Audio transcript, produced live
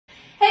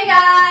Hey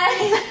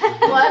guys!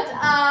 What's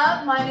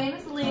up? My name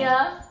is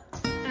Leah.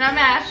 And I'm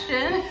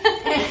Ashton.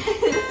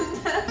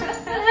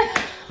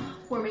 And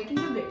we're making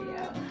a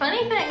video.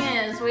 Funny thing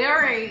is, we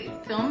already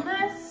filmed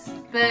this,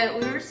 but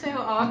we were so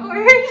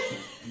awkward. We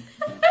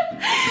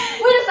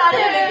decided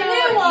to make a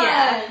new one!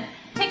 Yeah.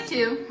 Take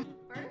two.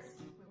 First,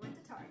 we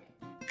went to Target.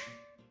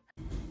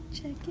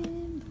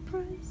 Checking the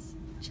price,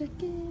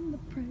 checking the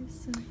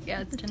price.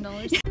 Yeah, it's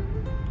 $10.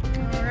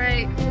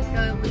 Alright, we've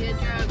got Leah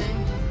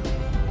driving.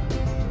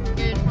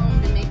 Good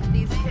home to make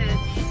these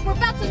kids. We're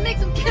about to make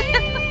some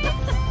cakes!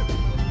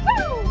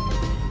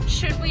 Woo!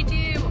 Should we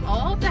do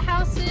all of the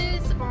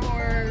houses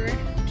or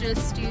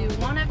just do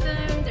one of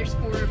them? There's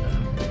 4 of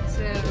them.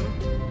 So,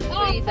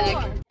 what do you think?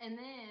 And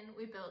then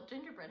we built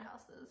gingerbread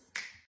houses.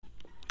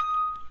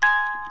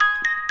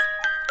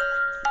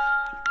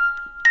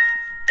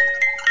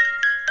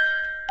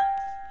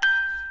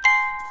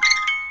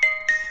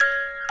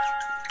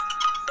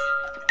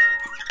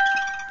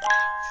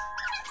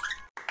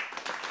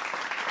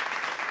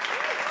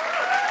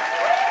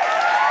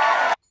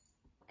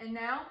 And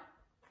now,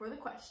 for the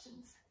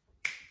questions.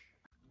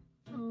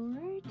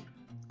 Alright.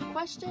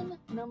 Question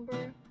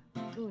number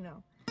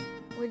uno.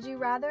 Would you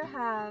rather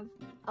have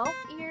elf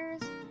ears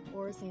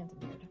or a Santa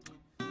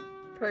beard?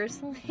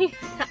 Personally,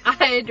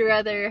 I'd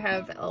rather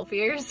have elf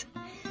ears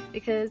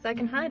because I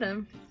can hide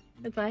them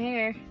with my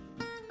hair.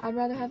 I'd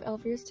rather have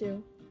elf ears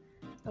too.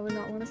 I would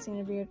not want a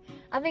Santa beard.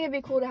 I think it'd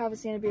be cool to have a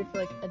Santa beard for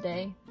like a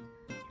day,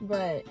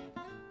 but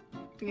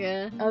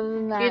Yeah. other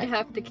than that, You'd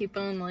have to keep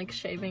on like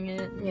shaving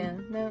it. yeah,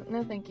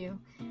 no thank you.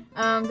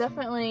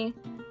 Definitely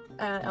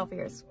elf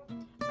ears.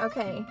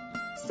 Okay,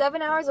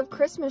 7 hours of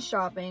Christmas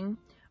shopping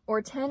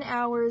or 10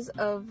 hours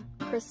of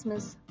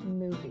Christmas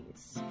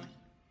movies?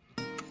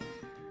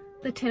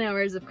 The 10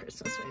 hours of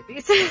Christmas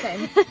movies.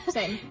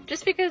 Same.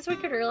 Just because we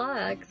could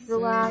relax.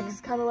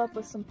 Relax, cuddle up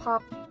with some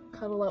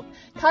cuddle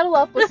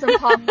up with some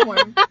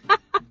popcorn.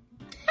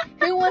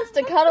 Who wants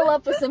to cuddle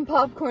up with some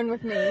popcorn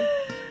with me?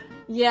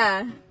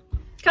 Yeah.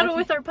 Cuddle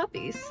with our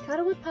puppies.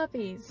 Cuddle with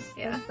puppies.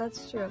 Yeah.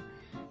 That's true.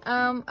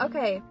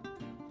 Okay.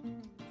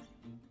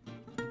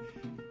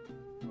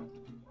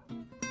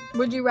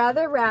 Would you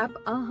rather wrap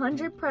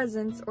 100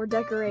 presents or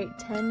decorate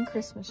 10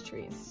 Christmas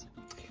trees?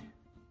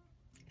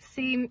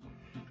 See,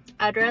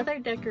 I'd rather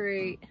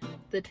decorate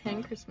the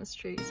 10 Christmas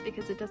trees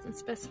because it doesn't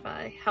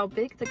specify how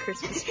big the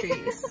Christmas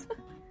trees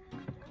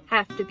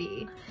have to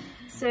be.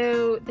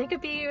 So they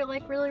could be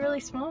like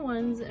really small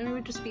ones and it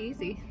would just be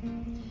easy.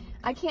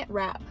 I can't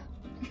wrap.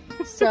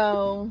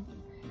 So,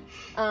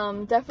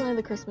 definitely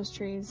the Christmas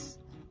trees.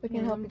 We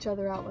can help each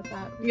other out with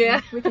that.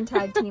 Yeah. We can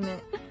tag team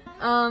it.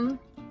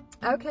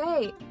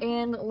 Okay,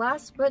 and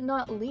last but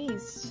not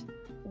least,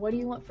 what do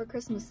you want for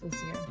Christmas this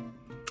year?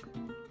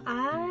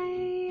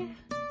 I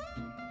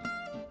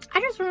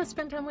just want to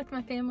spend time with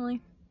my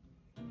family.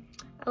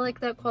 I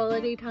like that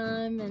quality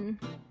time and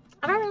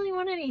I don't really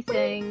want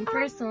anything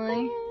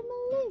personally.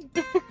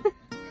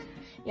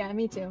 Yeah,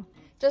 me too.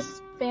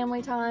 Just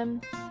family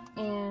time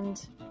and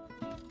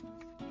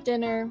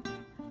dinner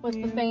with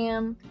the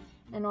fam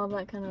and all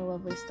that kind of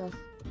lovely stuff.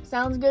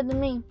 Sounds good to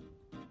me.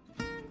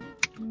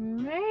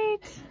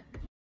 Alright.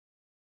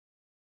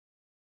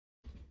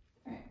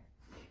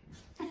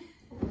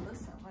 Love this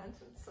so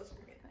much. It's such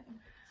a great thing.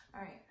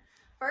 Alright.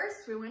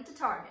 First, we went to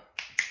Target.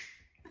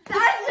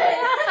 That's it!